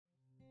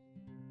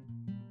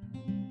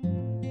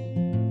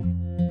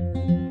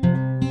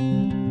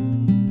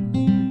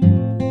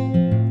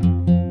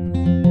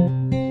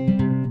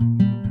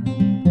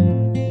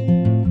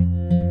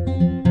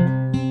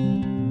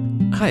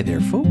Hi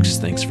there, folks.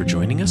 Thanks for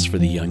joining us for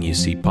the Young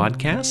UC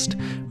podcast.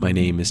 My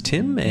name is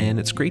Tim, and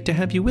it's great to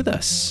have you with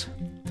us.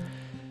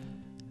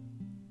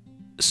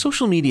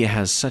 Social media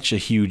has such a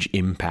huge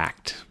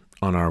impact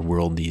on our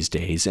world these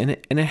days, and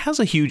it has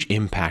a huge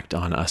impact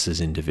on us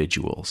as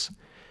individuals.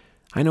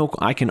 I know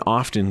I can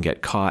often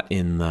get caught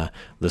in the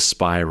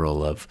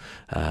spiral of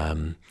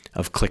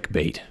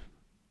clickbait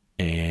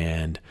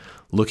and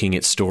looking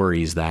at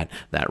stories that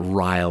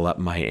rile up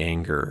my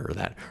anger, or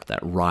that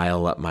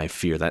rile up my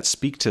fear, that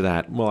speak to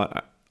that. Well,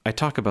 I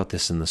talk about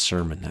this in the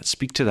sermon, that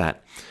speak to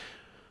that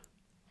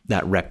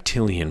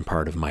reptilian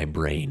part of my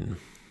brain,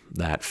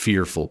 that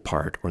fearful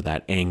part, or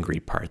that angry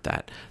part,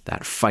 that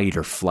fight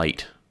or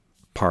flight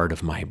part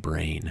of my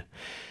brain.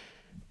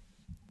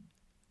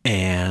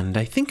 And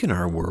I think in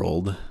our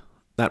world,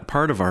 that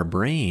part of our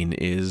brain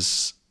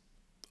is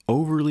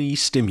overly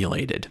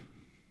stimulated.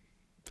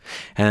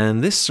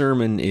 And this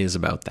sermon is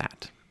about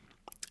that.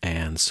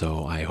 And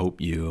so I hope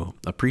you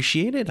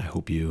appreciate it. I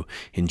hope you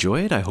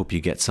enjoy it. I hope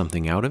you get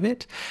something out of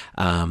it.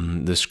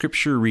 The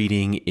scripture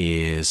reading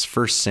is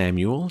 1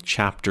 Samuel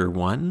chapter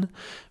 1,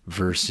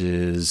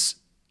 verses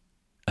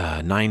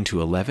 9 to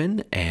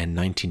 11 and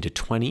 19 to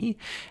 20,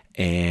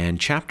 and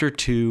chapter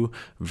 2,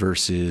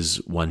 verses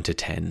 1 to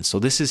 10. So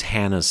this is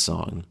Hannah's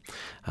song,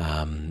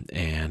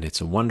 and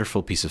it's a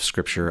wonderful piece of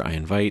scripture. I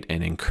invite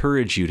and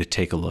encourage you to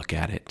take a look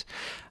at it.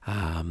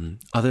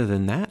 Other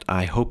than that,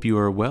 I hope you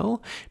are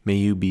well. May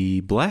you be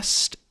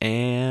blessed,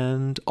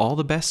 and all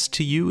the best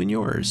to you and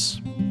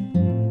yours.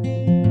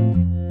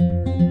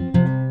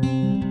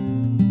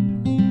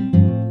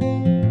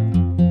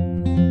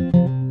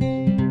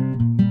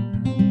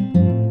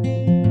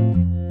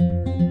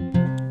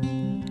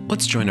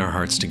 Let's join our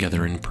hearts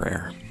together in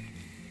prayer.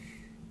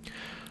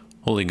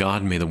 Holy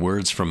God, may the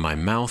words from my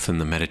mouth and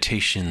the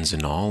meditations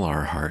in all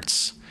our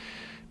hearts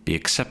be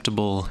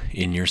acceptable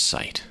in your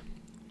sight.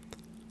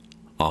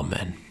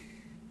 Amen.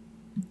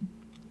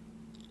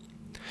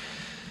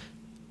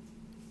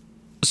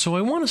 So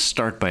I want to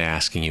start by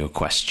asking you a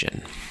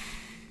question.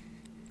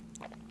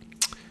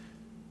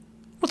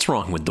 What's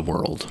wrong with the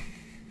world?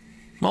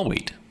 I'll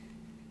wait.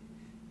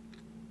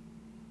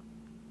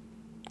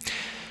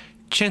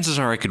 Chances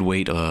are I could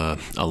wait a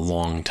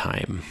long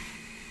time,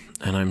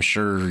 and I'm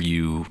sure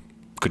you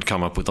could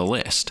come up with a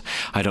list.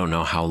 I don't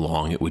know how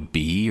long it would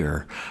be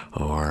or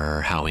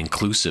how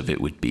inclusive it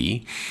would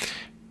be,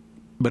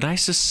 but I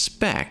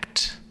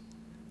suspect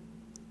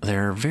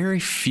there are very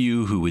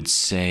few who would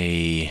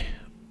say,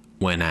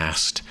 when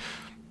asked,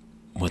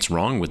 what's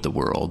wrong with the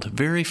world,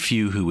 very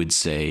few who would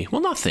say,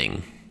 well,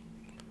 nothing.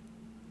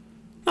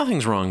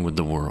 Nothing's wrong with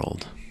the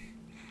world.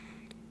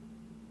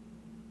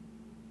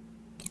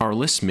 Our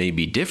lists may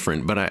be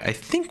different, but I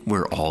think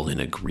we're all in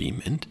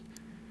agreement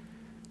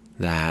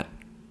that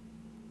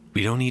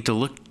we don't need to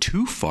look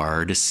too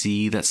far to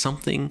see that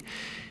something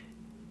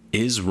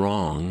is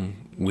wrong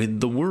with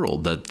the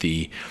world, that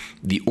the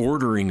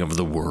ordering of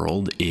the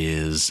world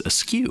is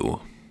askew.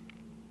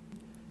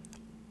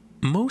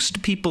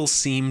 Most people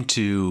seem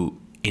to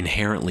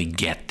inherently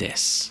get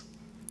this,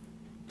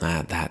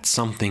 that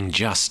something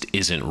just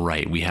isn't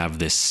right. We have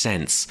this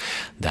sense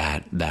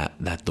that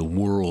the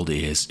world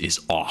is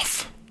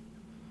off.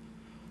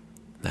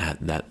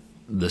 That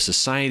the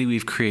society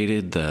we've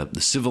created, the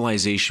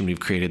civilization we've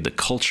created, the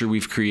culture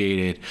we've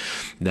created,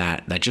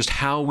 that just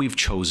how we've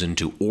chosen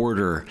to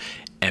order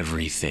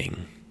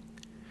everything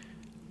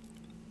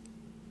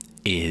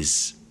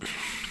is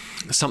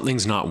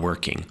something's not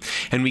working.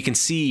 And we can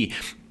see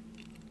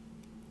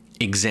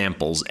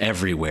examples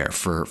everywhere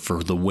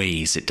for the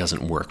ways it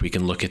doesn't work. We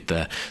can look at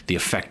the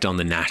effect on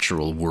the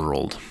natural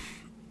world.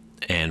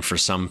 And for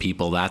some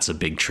people, that's a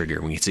big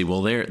trigger. We can say,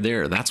 well,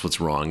 that's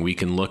what's wrong. We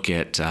can look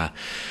at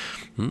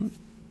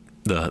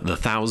the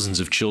thousands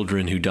of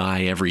children who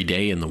die every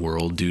day in the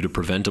world due to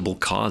preventable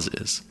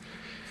causes,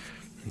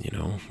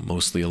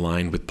 mostly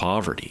aligned with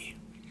poverty.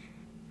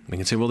 We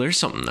can say, well, there's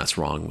something that's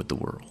wrong with the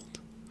world.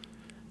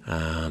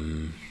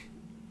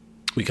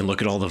 We can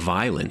look at all the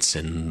violence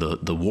and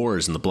the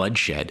wars and the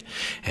bloodshed,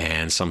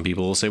 and some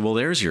people will say, well,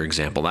 there's your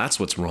example.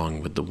 That's what's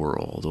wrong with the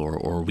world.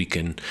 Or we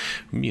can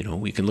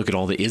look at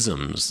all the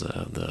isms,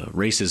 the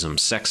racism,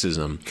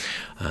 sexism,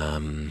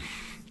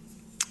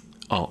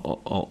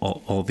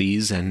 all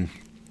these, and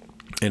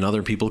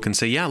other people can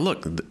say, yeah,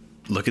 look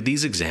at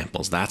these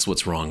examples. That's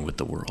what's wrong with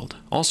the world.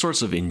 All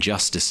sorts of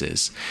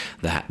injustices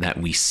that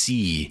we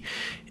see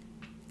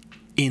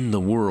in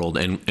the world,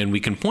 and we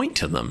can point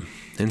to them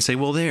and say,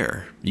 well,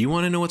 you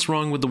want to know what's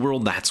wrong with the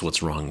world? That's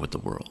what's wrong with the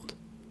world.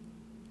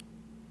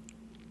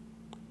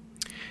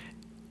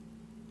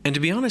 And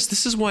to be honest,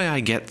 this is why I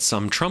get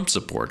some Trump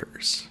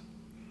supporters,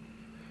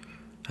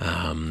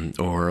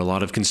 or a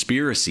lot of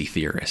conspiracy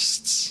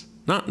theorists.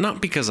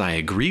 Not because I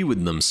agree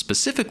with them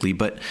specifically,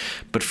 but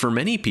for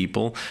many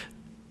people,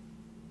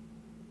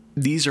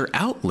 these are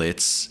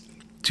outlets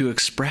to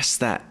express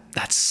that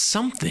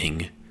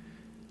something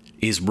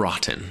is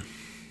rotten.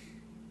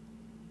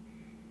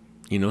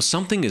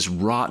 Something is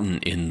rotten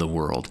in the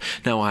world.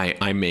 Now,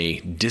 I may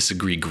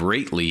disagree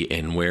greatly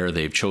in where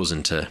they've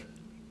chosen to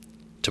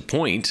to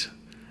point.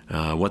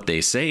 What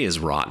they say is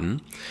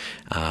rotten,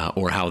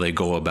 or how they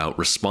go about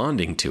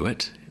responding to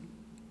it.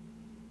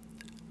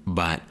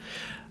 But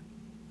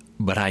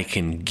I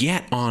can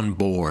get on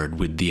board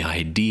with the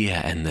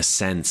idea and the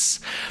sense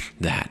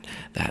that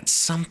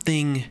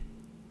something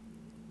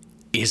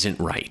isn't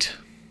right.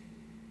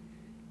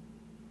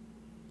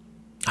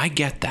 I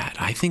get that.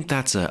 I think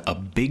that's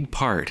a big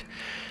part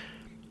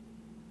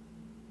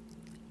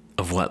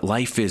of what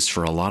life is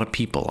for a lot of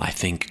people. I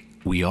think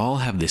we all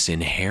have this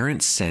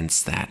inherent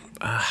sense that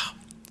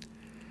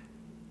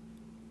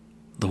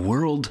the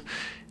world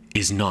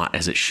is not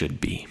as it should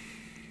be.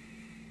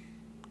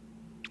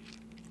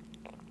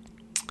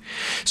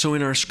 So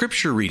in our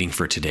scripture reading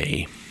for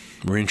today,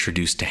 we're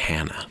introduced to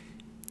Hannah.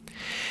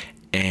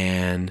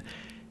 And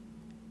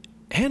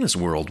Hannah's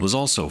world was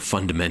also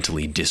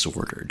fundamentally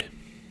disordered.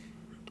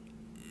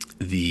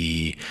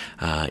 The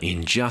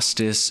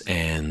injustice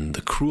and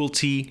the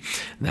cruelty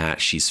that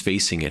she's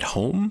facing at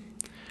home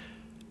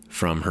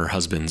from her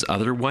husband's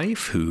other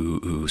wife,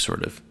 who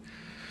sort of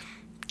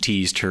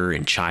teased her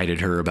and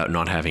chided her about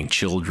not having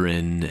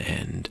children,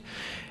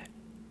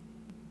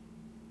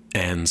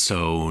 and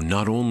so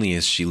not only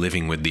is she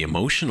living with the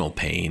emotional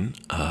pain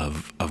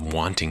of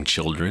wanting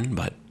children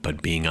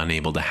but being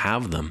unable to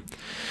have them,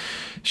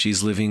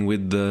 she's living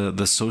with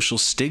the social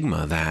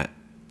stigma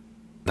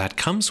that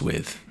comes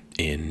with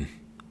in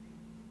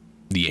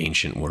the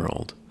ancient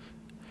world,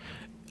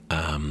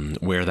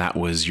 where that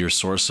was your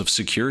source of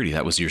security,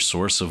 that was your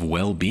source of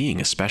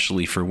well-being,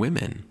 especially for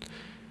women.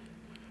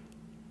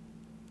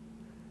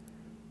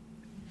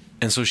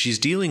 And so she's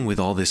dealing with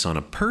all this on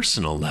a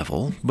personal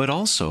level, but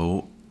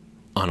also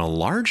on a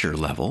larger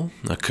level,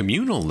 a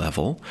communal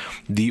level.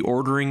 The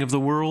ordering of the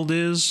world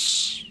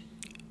is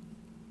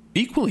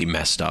equally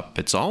messed up.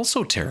 It's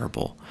also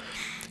terrible.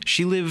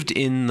 She lived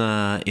in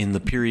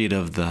the period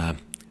of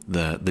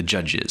the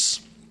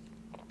judges.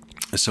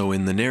 So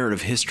in the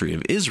narrative history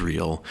of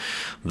Israel,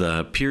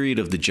 the period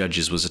of the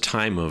judges was a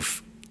time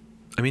of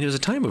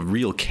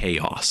real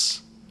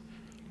chaos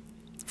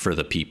for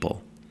the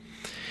people.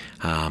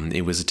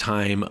 It was a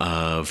time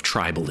of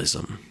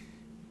tribalism.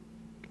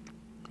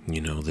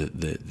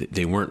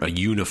 They weren't a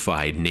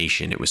unified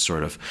nation. It was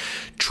sort of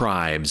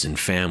tribes and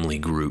family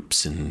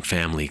groups and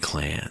family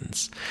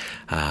clans.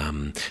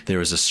 There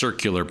was a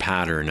circular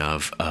pattern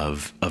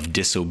of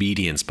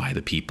disobedience by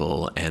the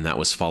people, and that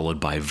was followed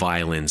by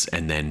violence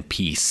and then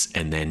peace,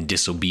 and then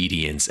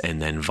disobedience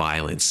and then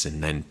violence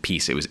and then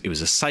peace. It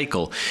was a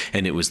cycle,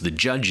 and it was the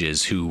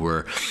judges who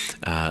were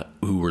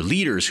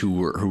leaders who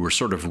were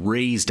sort of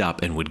raised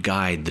up and would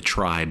guide the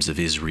tribes of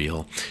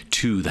Israel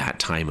to that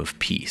time of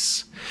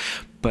peace.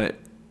 But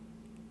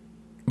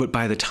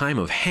by the time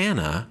of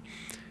Hannah,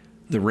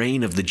 the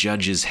reign of the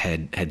judges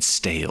had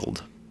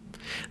staled.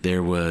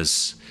 There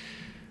was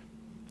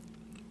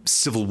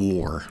civil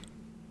war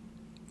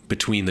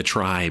between the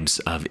tribes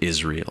of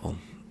Israel.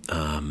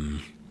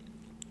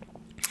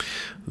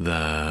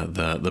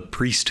 The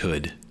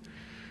priesthood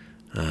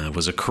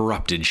was a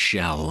corrupted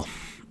shell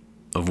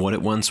of what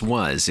it once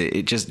was.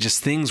 It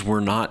just things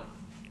were not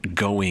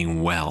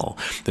going well.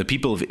 The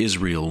people of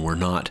Israel were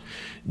not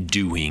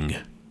doing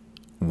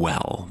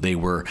well. They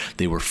were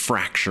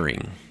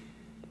fracturing.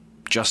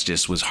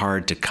 Justice was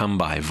hard to come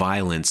by.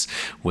 Violence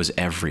was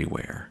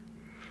everywhere.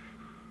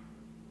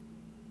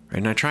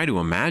 And I try to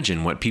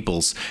imagine what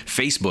people's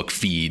Facebook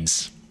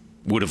feeds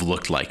would have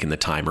looked like in the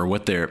time, or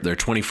what their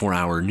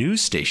 24-hour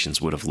news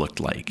stations would have looked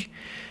like.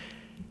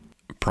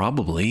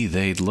 Probably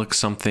they'd look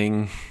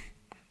something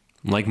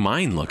like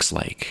mine looks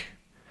like.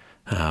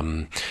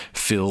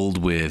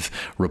 Filled with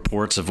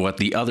reports of what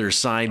the other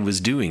side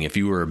was doing. If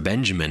you were a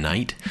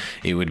Benjaminite,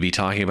 it would be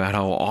talking about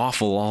how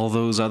awful all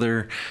those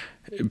other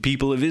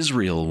people of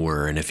Israel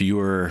were. And if you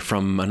were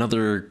from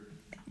another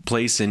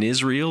place in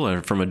Israel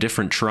or from a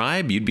different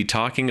tribe, you'd be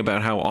talking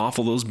about how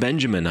awful those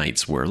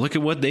Benjaminites were. Look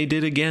at what they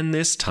did again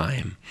this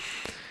time.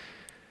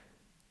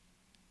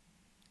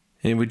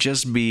 It would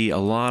just be a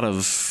lot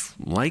of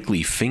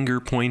likely finger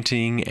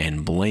pointing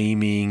and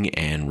blaming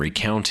and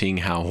recounting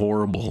how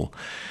horrible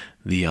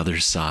the other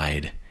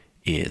side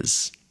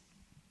is.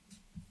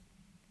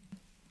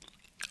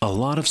 A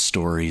lot of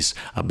stories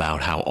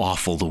about how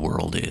awful the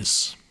world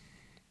is.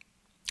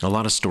 A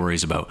lot of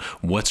stories about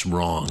what's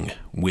wrong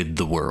with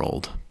the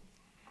world.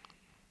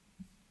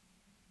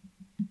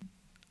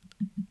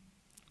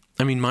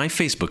 I mean, my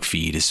Facebook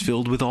feed is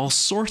filled with all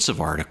sorts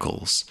of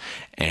articles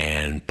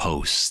and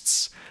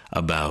posts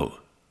about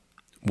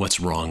what's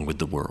wrong with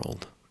the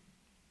world.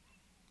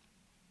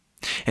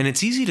 And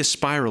it's easy to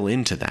spiral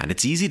into that.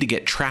 It's easy to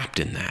get trapped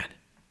in that.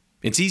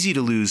 It's easy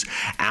to lose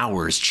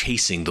hours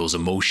chasing those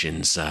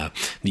emotions,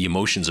 the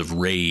emotions of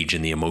rage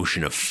and the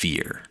emotion of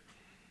fear,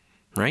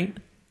 right?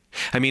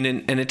 I mean,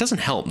 and it doesn't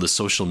help the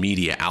social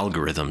media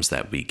algorithms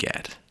that we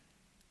get.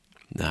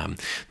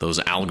 Those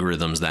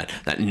algorithms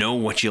that know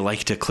what you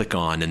like to click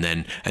on and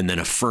then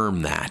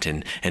affirm that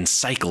and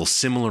cycle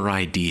similar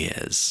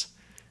ideas.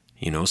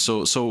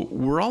 So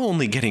we're all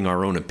only getting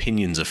our own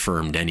opinions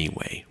affirmed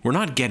anyway. We're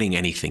not getting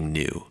anything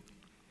new.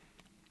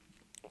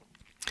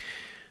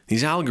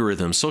 These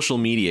algorithms, social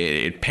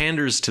media, it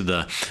panders to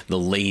the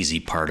lazy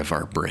part of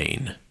our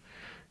brain.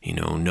 You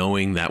know,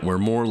 knowing that we're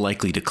more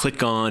likely to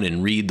click on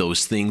and read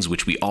those things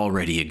which we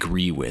already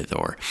agree with,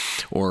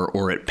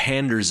 or it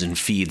panders and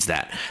feeds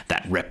that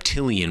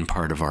reptilian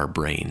part of our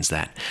brains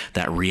that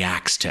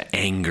reacts to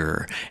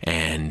anger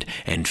and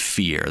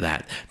fear,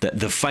 that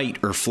the fight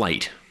or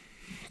flight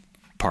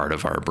part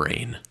of our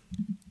brain.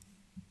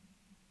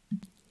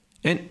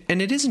 And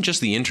it isn't just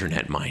the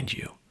internet, mind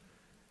you.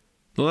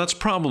 Well, that's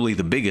probably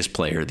the biggest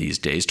player these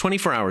days.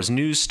 24 hours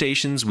news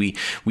stations, we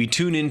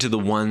tune into the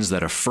ones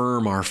that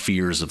affirm our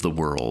fears of the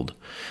world,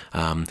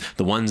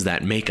 the ones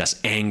that make us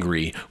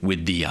angry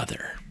with the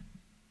other.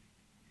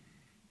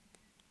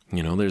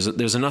 You know,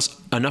 there's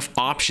enough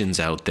options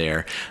out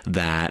there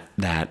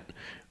that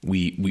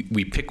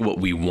we pick what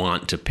we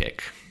want to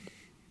pick,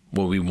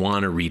 what we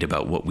want to read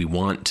about, what we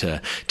want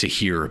to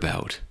hear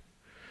about.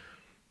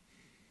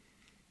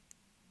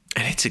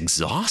 And it's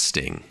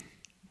exhausting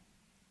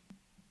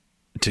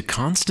to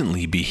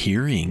constantly be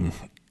hearing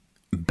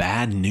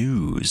bad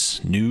news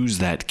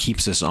that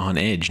keeps us on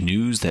edge,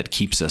 news that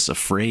keeps us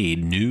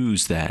afraid,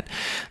 news that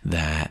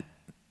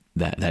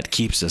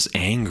keeps us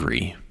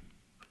angry.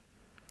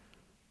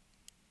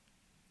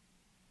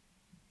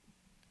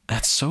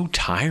 That's so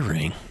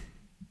tiring.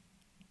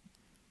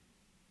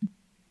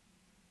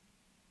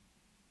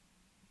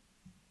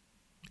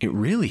 It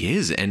really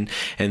is. And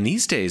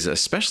these days,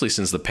 especially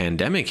since the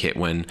pandemic hit,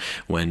 when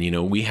you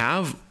know, we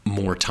have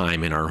more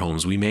time in our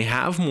homes, we may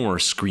have more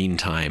screen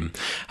time.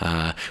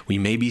 We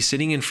may be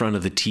sitting in front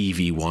of the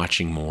TV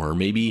watching more,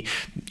 maybe,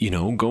 you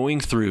know, going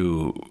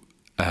through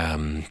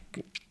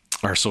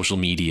our social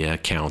media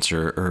accounts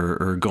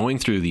or going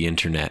through the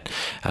internet,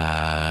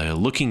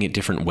 looking at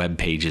different web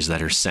pages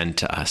that are sent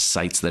to us,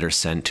 sites that are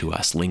sent to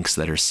us, links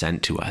that are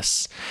sent to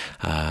us,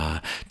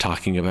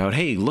 talking about,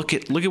 hey, look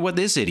at what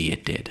this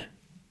idiot did.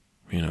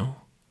 You know,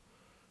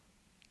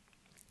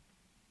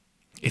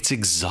 it's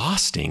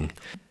exhausting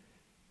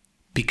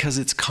because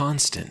it's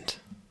constant.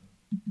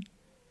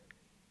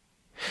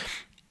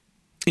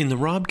 In the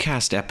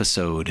Robcast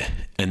episode,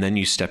 And Then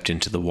You Stepped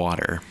Into the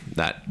Water,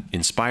 that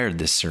inspired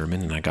this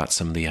sermon, and I got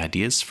some of the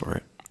ideas for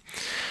it.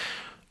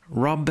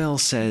 Rob Bell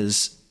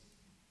says,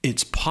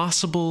 it's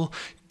possible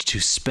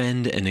to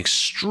spend an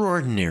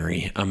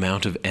extraordinary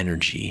amount of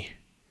energy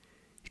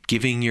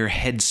giving your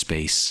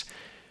headspace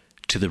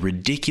to the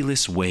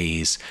ridiculous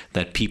ways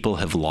that people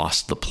have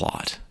lost the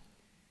plot.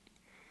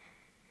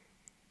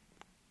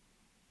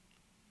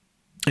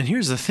 And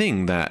here's the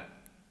thing that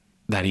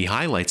he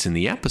highlights in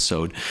the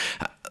episode.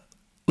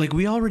 Like,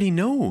 we already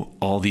know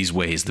all these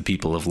ways the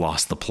people have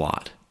lost the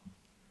plot.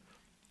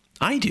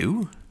 I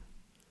do.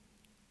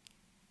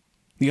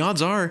 The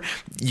odds are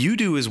you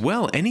do as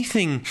well.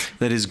 Anything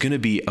that is going to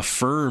be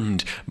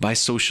affirmed by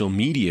social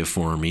media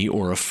for me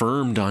or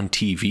affirmed on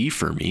TV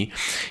for me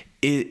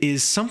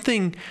is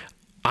something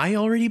I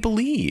already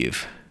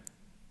believe.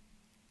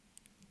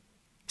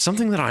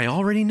 Something that I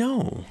already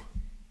know.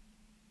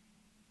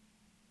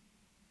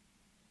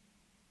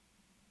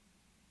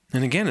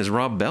 And again, as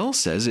Rob Bell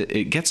says,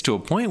 it gets to a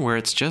point where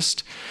it's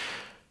just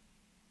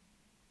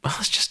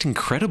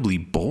incredibly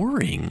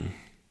boring.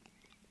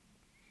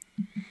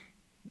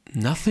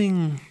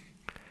 Nothing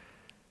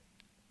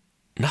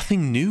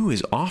new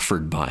is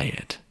offered by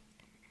it.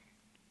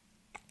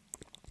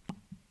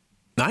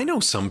 I know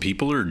some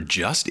people are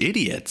just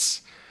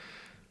idiots.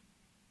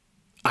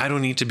 I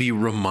don't need to be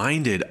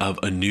reminded of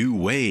a new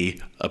way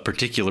a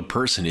particular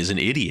person is an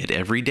idiot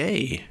every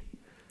day.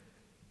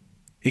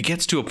 It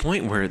gets to a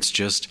point where it's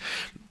just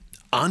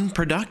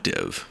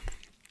unproductive.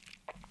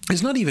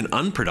 It's not even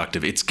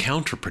unproductive, it's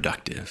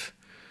counterproductive.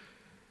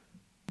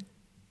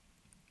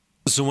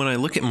 So when I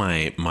look at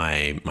my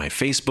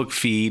Facebook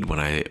feed, when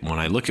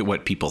I look at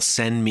what people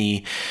send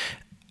me,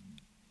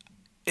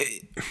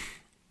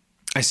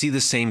 I see the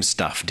same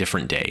stuff,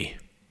 different day.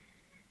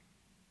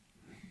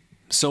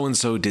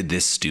 So-and-so did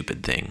this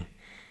stupid thing.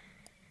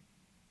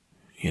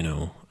 You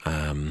know,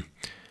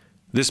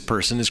 this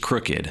person is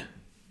crooked.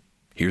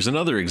 Here's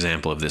another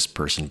example of this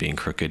person being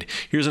crooked.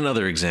 Here's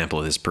another example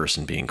of this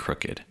person being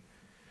crooked.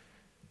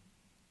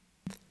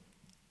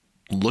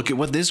 Look at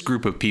what this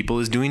group of people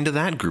is doing to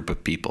that group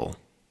of people.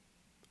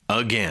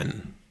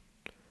 Again.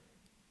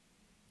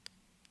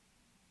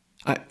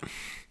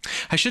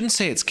 I shouldn't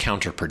say it's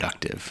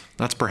counterproductive.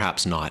 That's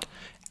perhaps not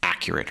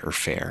accurate or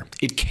fair.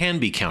 It can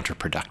be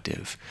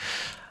counterproductive.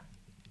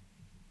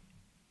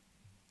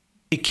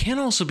 It can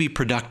also be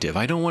productive.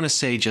 I don't want to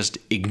say just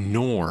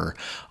ignore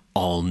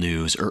all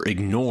news or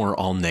ignore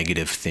all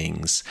negative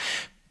things.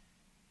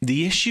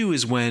 The issue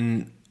is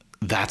when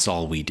that's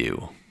all we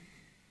do.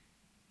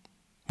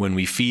 When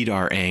we feed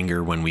our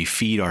anger, when we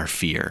feed our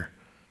fear.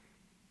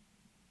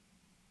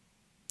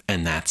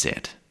 And that's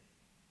it.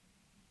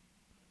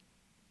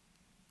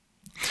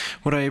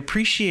 What I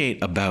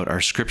appreciate about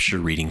our scripture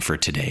reading for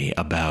today,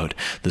 about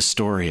the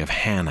story of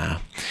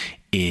Hannah,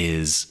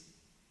 is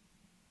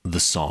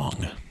the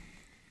song.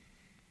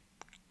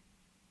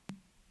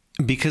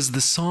 Because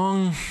the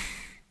song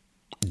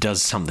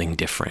does something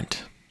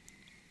different.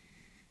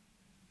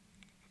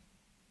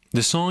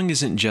 The song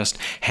isn't just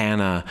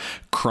Hannah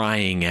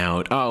crying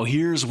out, "Oh,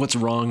 here's what's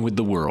wrong with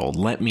the world.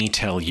 Let me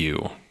tell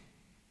you."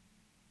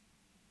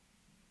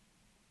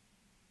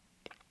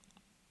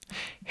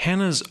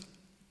 Hannah's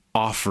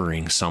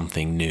offering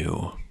something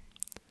new.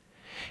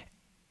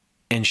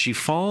 And she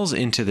falls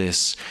into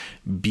this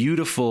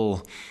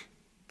beautiful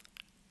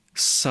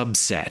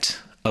subset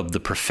of the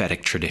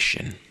prophetic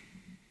tradition.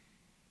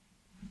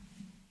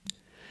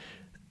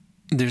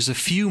 There's a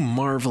few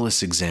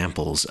marvelous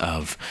examples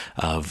of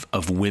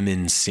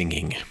women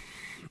singing,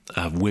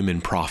 of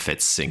women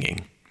prophets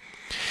singing.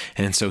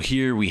 And so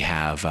here we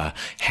have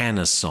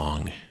Hannah's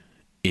song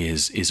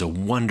is a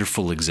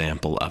wonderful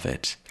example of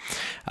it.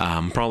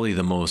 Probably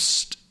the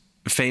most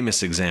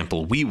famous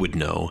example we would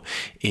know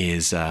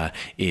is the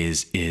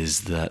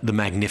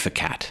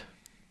Magnificat,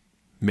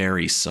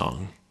 Mary's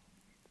song.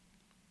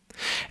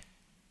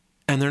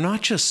 And they're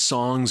not just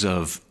songs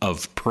of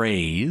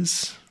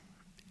praise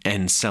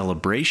and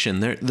celebration,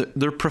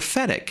 they're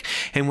prophetic.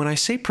 And when I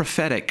say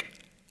prophetic,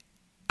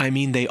 I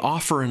mean they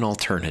offer an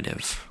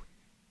alternative.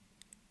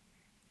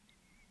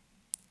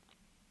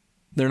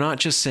 They're not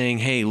just saying,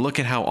 "Hey, look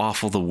at how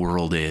awful the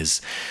world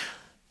is."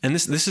 And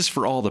this is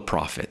for all the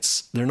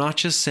prophets. They're not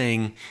just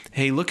saying,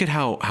 "Hey, look at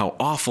how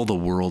awful the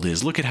world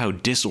is. Look at how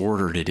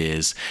disordered it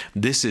is.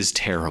 This is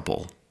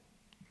terrible."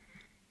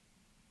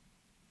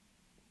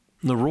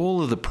 The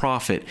role of the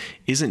prophet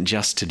isn't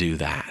just to do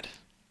that.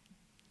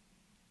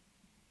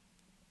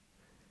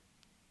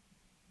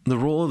 The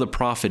role of the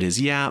prophet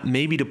is,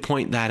 maybe to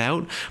point that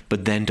out,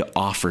 but then to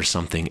offer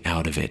something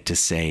out of it, to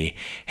say,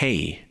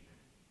 "Hey,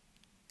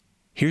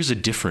 here's a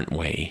different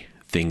way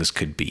things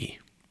could be."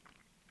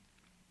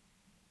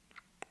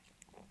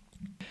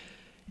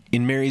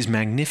 In Mary's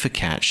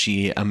Magnificat,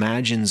 she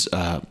imagines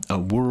a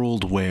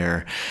world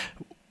where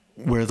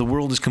the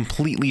world is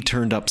completely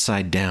turned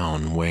upside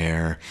down,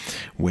 where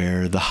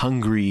the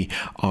hungry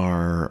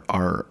are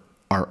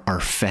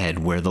fed,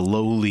 where the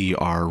lowly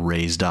are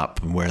raised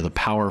up, where the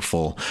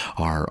powerful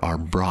are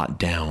brought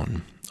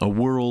down. A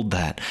world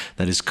that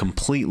is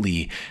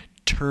completely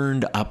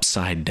turned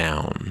upside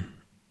down.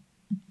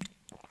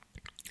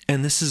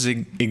 And this is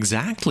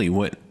exactly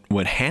what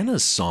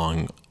Hannah's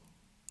song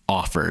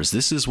offers.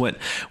 This is what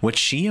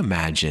she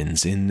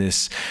imagines in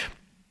this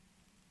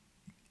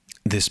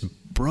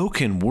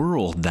broken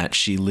world that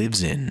she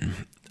lives in,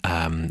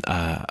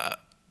 a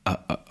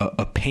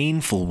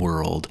painful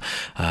world,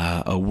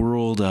 a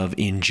world of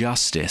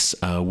injustice,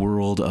 a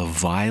world of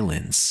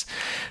violence.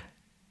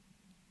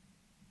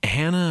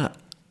 Hannah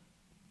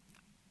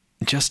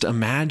just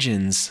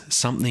imagines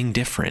something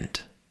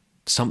different,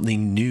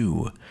 something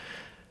new,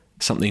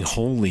 something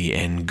holy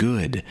and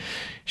good.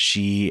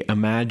 She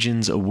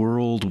imagines a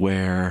world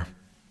where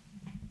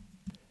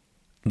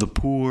the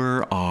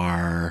poor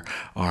are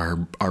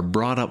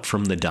brought up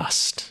from the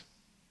dust,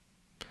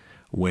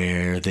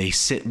 where they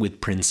sit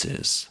with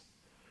princes.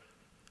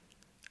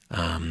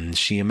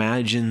 She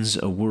imagines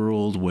a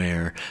world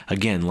where,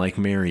 again, like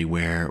Mary,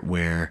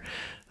 where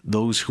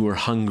those who are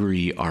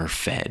hungry are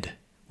fed,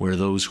 where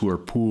those who are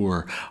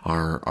poor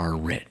are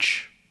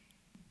rich.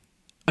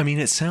 I mean,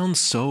 it sounds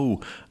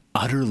so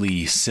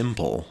utterly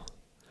simple.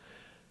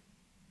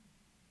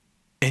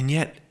 And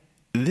yet,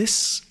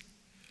 this,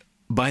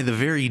 by the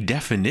very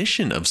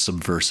definition of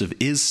subversive,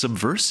 is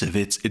subversive.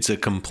 It's a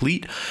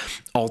complete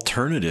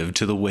alternative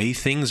to the way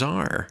things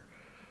are.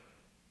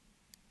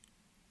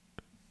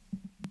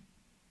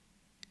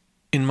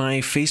 In my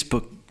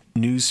Facebook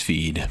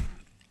newsfeed,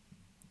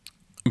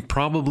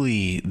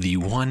 probably the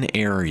one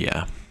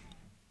area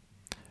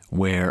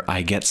where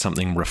I get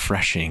something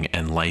refreshing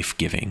and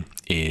life-giving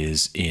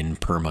is in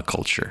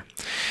permaculture.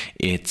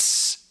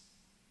 It's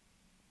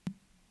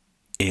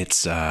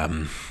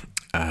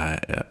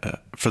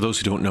for those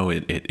who don't know,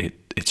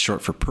 it's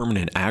short for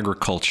permanent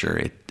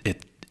agriculture.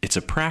 It's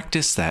a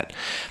practice that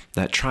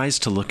tries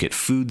to look at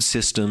food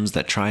systems,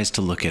 that tries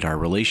to look at our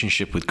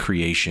relationship with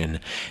creation,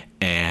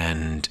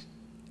 and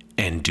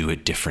do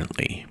it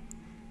differently.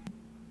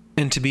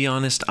 And to be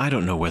honest, I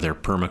don't know whether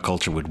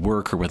permaculture would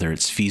work or whether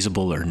it's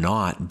feasible or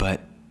not,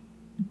 but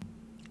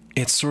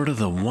it's sort of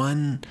the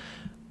one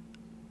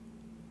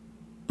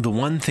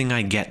thing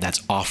I get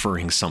that's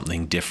offering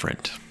something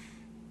different.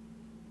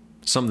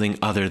 Something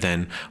other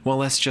than, well,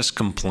 let's just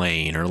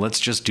complain, or let's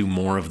just do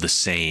more of the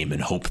same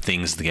and hope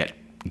things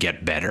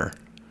get better.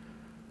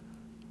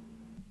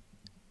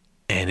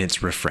 And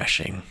it's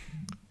refreshing.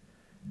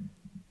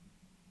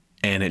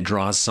 And it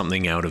draws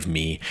something out of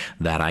me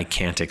that I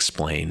can't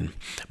explain,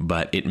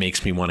 but it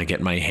makes me want to get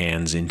my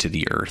hands into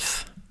the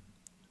earth.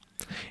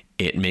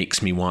 It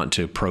makes me want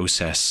to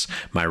process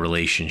my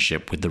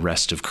relationship with the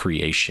rest of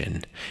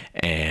creation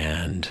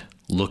and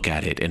look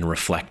at it and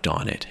reflect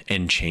on it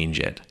and change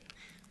it.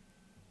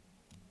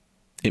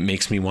 It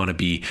makes me want to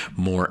be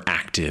more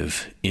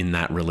active in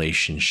that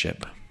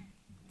relationship,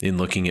 in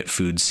looking at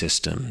food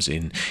systems,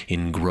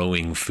 in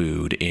growing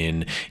food,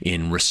 in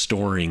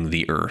restoring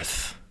the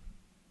earth.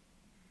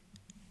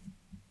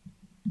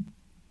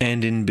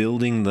 And in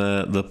building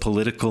the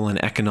political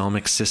and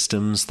economic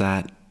systems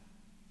that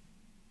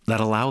that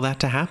allow that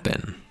to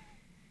happen.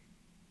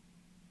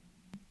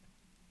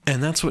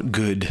 And that's what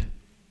good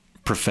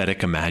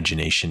prophetic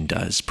imagination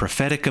does.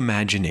 Prophetic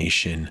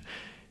imagination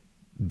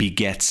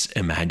begets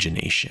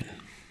imagination.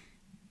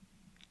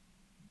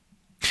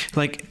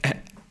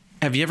 Like,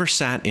 have you ever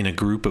sat in a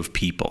group of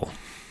people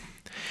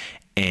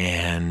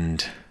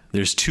and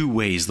there's two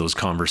ways those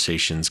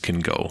conversations can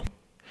go?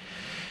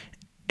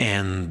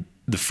 And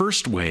the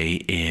first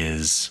way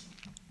is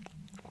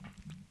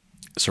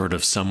sort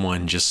of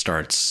someone just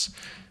starts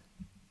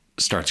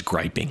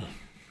griping,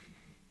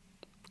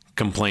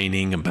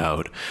 complaining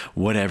about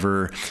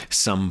whatever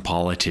some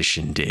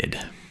politician did,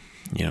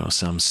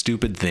 some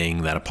stupid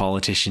thing that a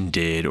politician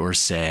did or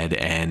said,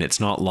 and it's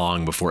not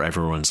long before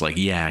everyone's like,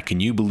 yeah, can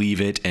you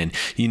believe it? And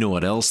you know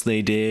what else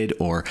they did?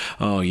 Or,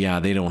 oh yeah,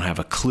 they don't have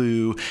a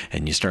clue.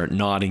 And you start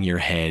nodding your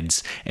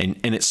heads, and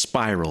it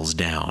spirals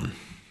down.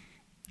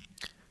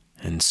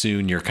 And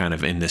soon you're kind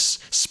of in this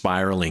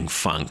spiraling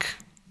funk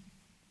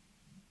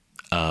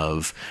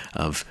of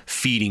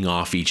feeding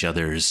off each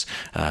other's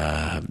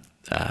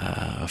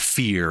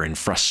fear and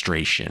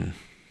frustration.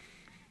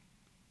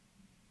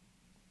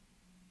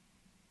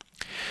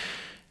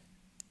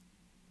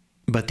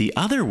 But the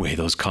other way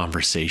those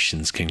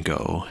conversations can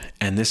go,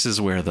 and this is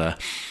where the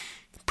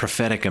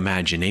prophetic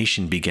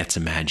imagination begets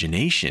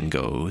imagination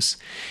goes,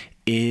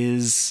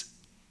 is,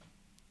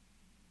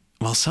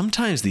 well,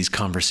 sometimes these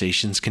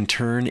conversations can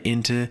turn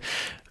into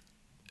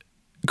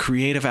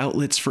creative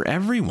outlets for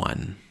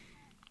everyone.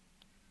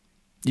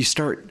 You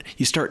start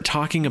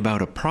talking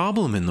about a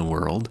problem in the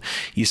world.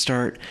 You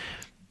start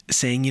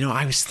saying,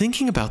 I was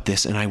thinking about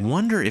this and I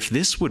wonder if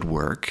this would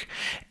work.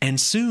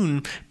 And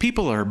soon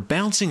people are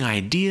bouncing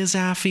ideas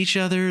off each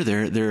other.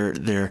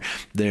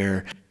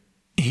 They're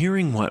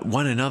hearing what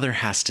one another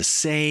has to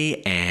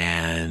say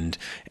and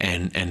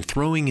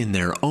throwing in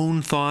their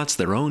own thoughts,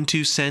 their own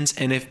 2 cents.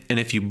 And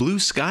if you blue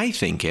sky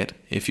think it,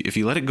 if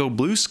you let it go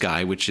blue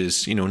sky, which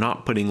is,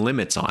 not putting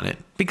limits on it,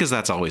 because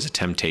that's always a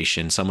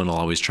temptation. Someone will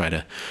always try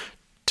to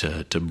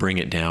bring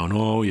it down.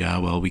 Oh yeah,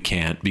 well, we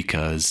can't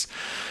because,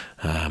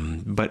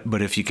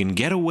 but if you can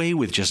get away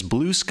with just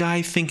blue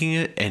sky thinking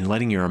it and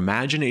letting your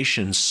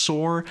imagination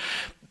soar,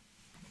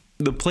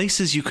 the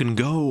places you can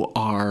go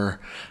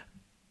are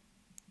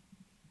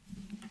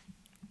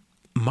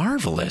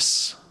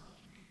marvelous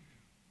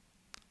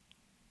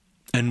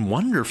and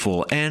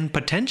wonderful and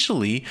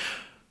potentially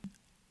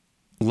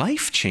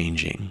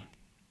life-changing,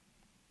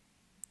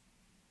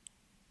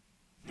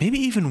 maybe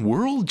even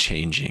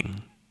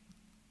world-changing.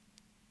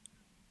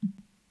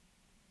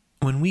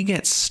 When we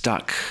get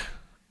stuck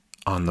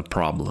on the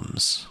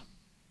problems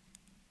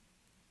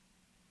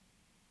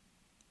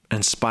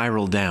and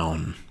spiral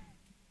down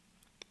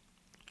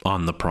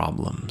on the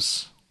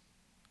problems,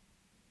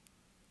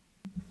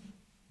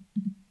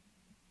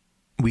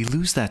 we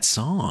lose that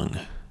song.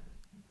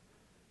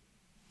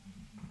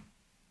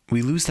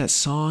 We lose that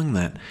song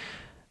that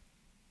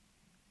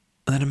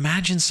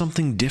imagines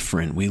something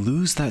different. We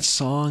lose that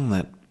song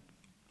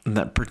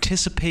that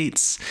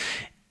participates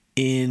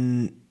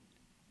in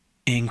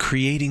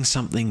creating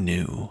something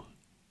new.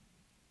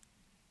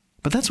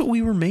 But that's what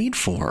we were made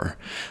for.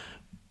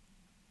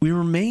 We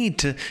were made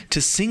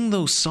to sing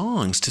those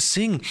songs, to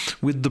sing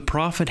with the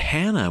prophet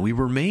Hannah. We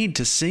were made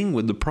to sing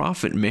with the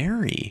prophet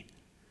Mary.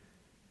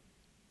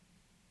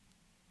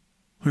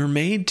 We were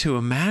made to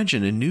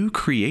imagine a new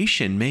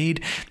creation made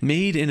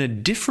in a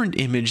different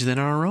image than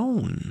our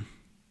own.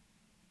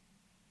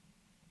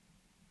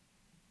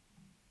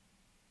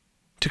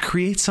 To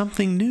create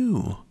something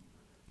new.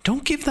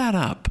 Don't give that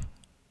up.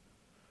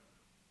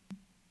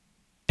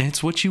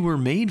 It's what you were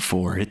made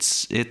for.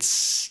 It's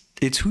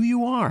who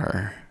you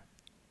are.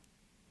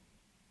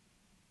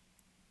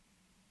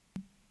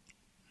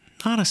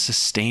 Not a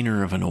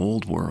sustainer of an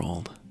old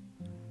world,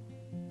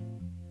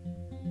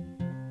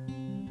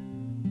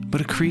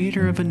 but a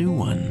creator of a new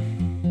one.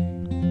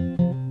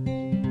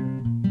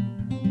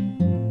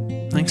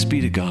 Thanks be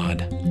to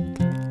God.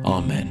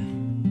 Amen.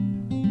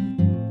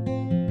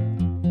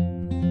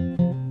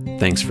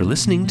 Thanks for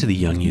listening to the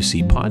Young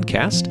UC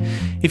podcast.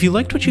 If you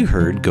liked what you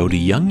heard, go to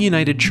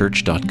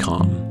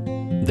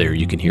youngunitedchurch.com. There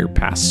you can hear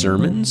past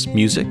sermons,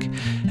 music,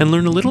 and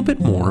learn a little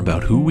bit more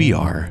about who we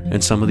are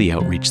and some of the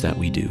outreach that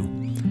we do.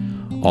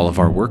 All of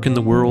our work in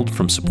the world,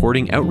 from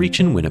supporting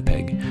outreach in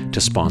Winnipeg, to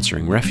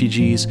sponsoring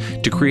refugees,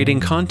 to creating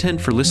content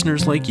for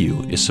listeners like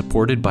you, is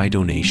supported by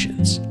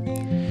donations.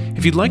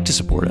 If you'd like to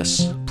support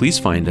us, please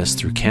find us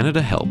through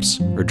Canada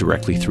Helps or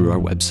directly through our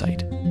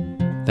website.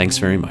 Thanks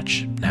very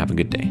much, and have a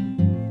good day.